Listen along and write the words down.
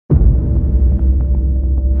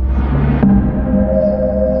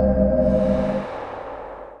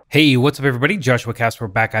Hey, what's up everybody? Joshua Casper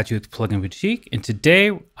back at you with Plugin Boutique, and today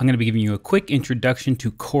I'm going to be giving you a quick introduction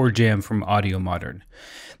to Chord Jam from Audiomodern.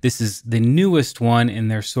 This is the newest one in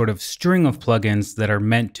their sort of string of plugins that are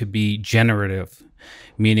meant to be generative,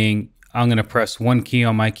 meaning I'm going to press one key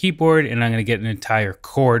on my keyboard and I'm going to get an entire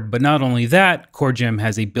chord. But not only that, Chord Jam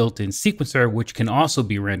has a built-in sequencer which can also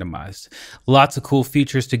be randomized. Lots of cool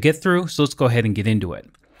features to get through, so let's go ahead and get into it.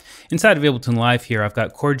 Inside of Ableton Live here, I've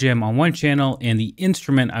got Chord Jam on one channel and the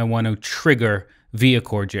instrument I want to trigger via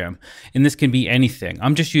Chord Jam. And this can be anything.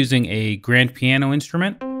 I'm just using a grand piano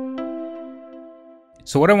instrument.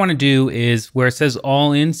 So what I want to do is where it says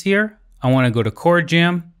all ins here, I want to go to Chord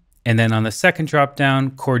Jam, and then on the second drop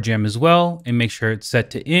down, Chord Jam as well, and make sure it's set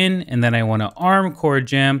to in, and then I want to arm Chord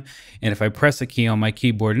Jam. And if I press a key on my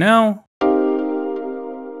keyboard now,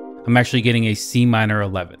 I'm actually getting a C minor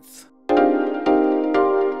 11th.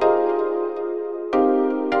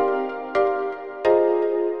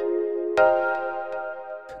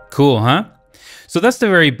 Cool, huh? So that's the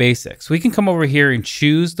very basics. We can come over here and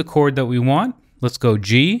choose the chord that we want. Let's go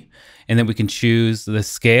G, and then we can choose the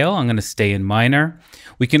scale. I'm going to stay in minor.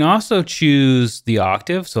 We can also choose the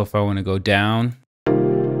octave. So if I want to go down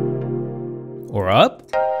or up,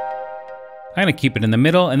 I'm going to keep it in the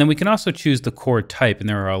middle. And then we can also choose the chord type, and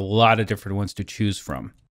there are a lot of different ones to choose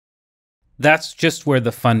from. That's just where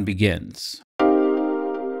the fun begins.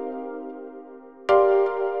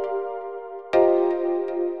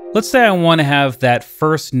 Let's say I want to have that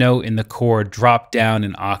first note in the chord drop down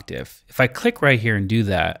an octave. If I click right here and do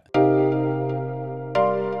that,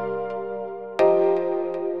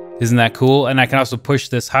 isn't that cool? And I can also push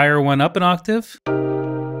this higher one up an octave.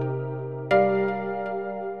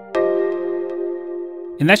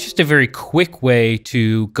 And that's just a very quick way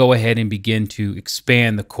to go ahead and begin to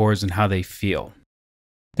expand the chords and how they feel.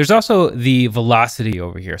 There's also the velocity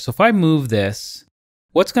over here. So if I move this,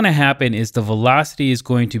 what's going to happen is the velocity is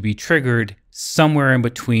going to be triggered somewhere in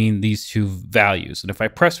between these two values. And if I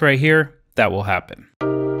press right here, that will happen.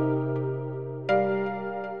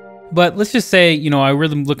 But let's just say, I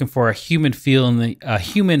really am looking for a human feel, and a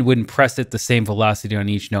human wouldn't press it the same velocity on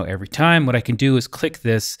each note every time. What I can do is click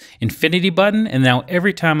this infinity button, and now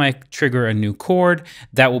every time I trigger a new chord,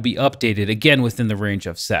 that will be updated again within the range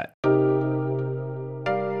I've set.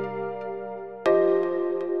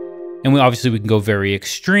 And obviously we can go very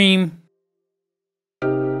extreme.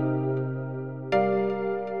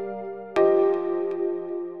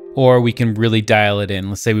 Or we can really dial it in.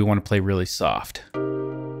 Let's say we want to play really soft.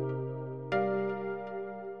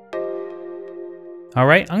 All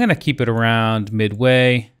right, I'm going to keep it around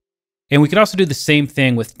midway. And we can also do the same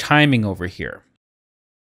thing with timing over here.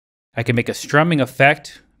 I can make a strumming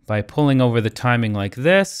effect by pulling over the timing like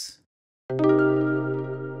this,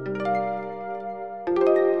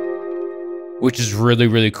 which is really,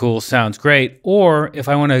 really cool, sounds great. Or if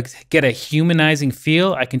I want to get a humanizing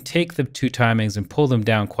feel, I can take the two timings and pull them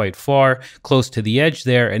down quite far, close to the edge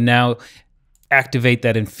there, and now activate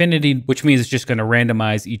that infinity, which means it's just going to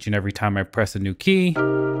randomize each and every time I press a new key.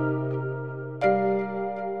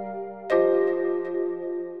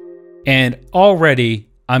 And already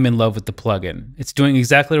I'm in love with the plugin. It's doing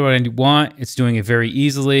exactly what I want. It's doing it very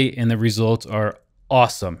easily, and the results are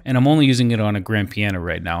awesome. And I'm only using it on a grand piano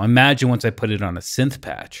right now. Imagine once I put it on a synth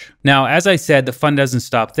patch. Now, as I said, the fun doesn't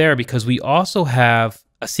stop there because we also have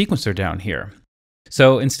a sequencer down here.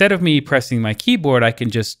 So instead of me pressing my keyboard, I can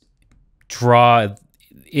just draw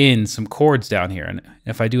in some chords down here. And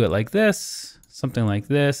if I do it like this, something like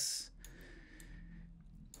this,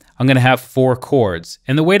 I'm going to have 4 chords.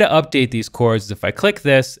 And the way to update these chords is if I click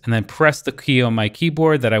this and then press the key on my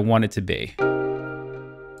keyboard that I want it to be.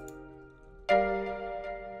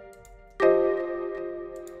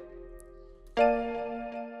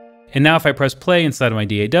 And now if I press play inside of my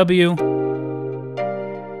DAW,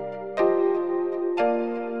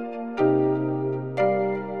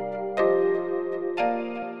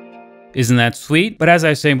 isn't that sweet? But as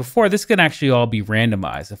I was saying before, this can actually all be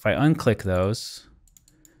randomized. If I unclick those,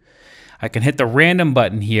 I can hit the random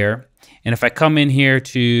button here. And if I come in here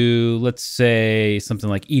to, let's say, something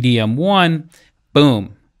like EDM1,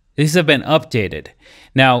 boom. These have been updated.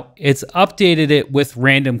 Now, it's updated it with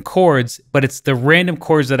random chords, but it's the random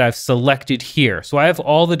chords that I've selected here. So I have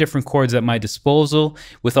all the different chords at my disposal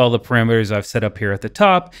with all the parameters I've set up here at the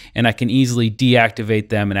top, and I can easily deactivate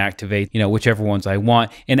them and activate, whichever ones I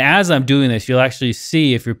want. And as I'm doing this, you'll actually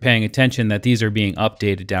see, if you're paying attention, that these are being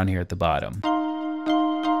updated down here at the bottom.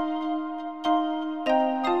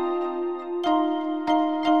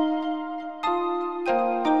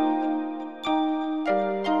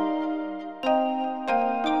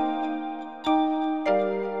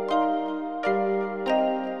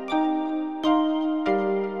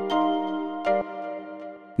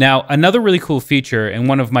 Now, another really cool feature, and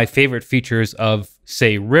one of my favorite features of,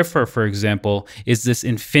 say, Riffer, for example, is this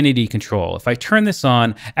infinity control. If I turn this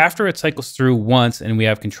on, after it cycles through once and we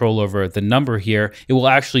have control over the number here, it will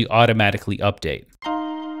actually automatically update.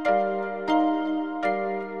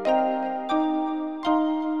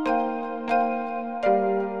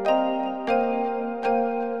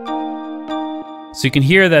 So you can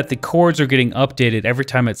hear that the chords are getting updated every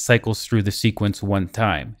time it cycles through the sequence one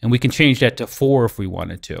time. And we can change that to 4 if we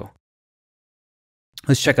wanted to.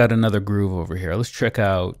 Let's check out another groove over here. Let's check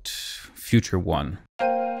out Future 1.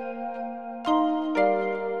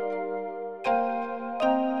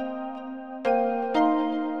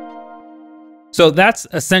 So that's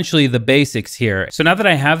essentially the basics here. So now that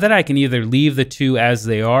I have that, I can either leave the two as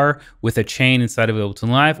they are with a chain inside of Ableton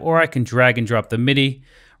Live, or I can drag and drop the MIDI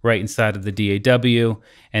right inside of the DAW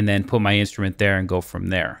and then put my instrument there and go from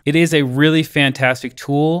there. It is a really fantastic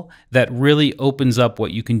tool that really opens up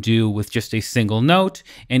what you can do with just a single note,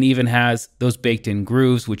 and even has those baked in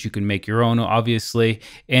grooves, which you can make your own, obviously.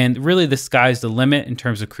 And really the sky's the limit in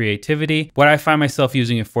terms of creativity. What I find myself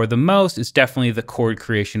using it for the most is definitely the chord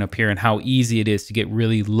creation up here, and how easy it is to get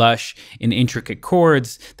really lush and intricate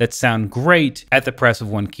chords that sound great at the press of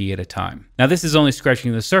one key at a time. Now, this is only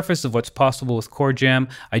scratching the surface of what's possible with Chord Jam.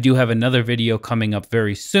 I do have another video coming up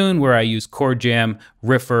very soon where I use Chord Jam,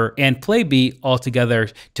 Riffer, and Playbeat all together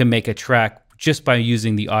to make a track just by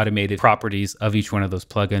using the automated properties of each one of those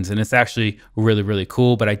plugins. And it's actually really, really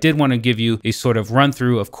cool. But I did want to give you a sort of run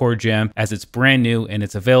through of Chord Jam, as it's brand new and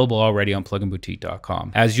it's available already on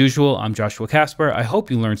pluginboutique.com. As usual, I'm Joshua Casper. I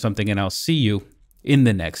hope you learned something, and I'll see you in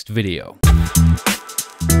the next video.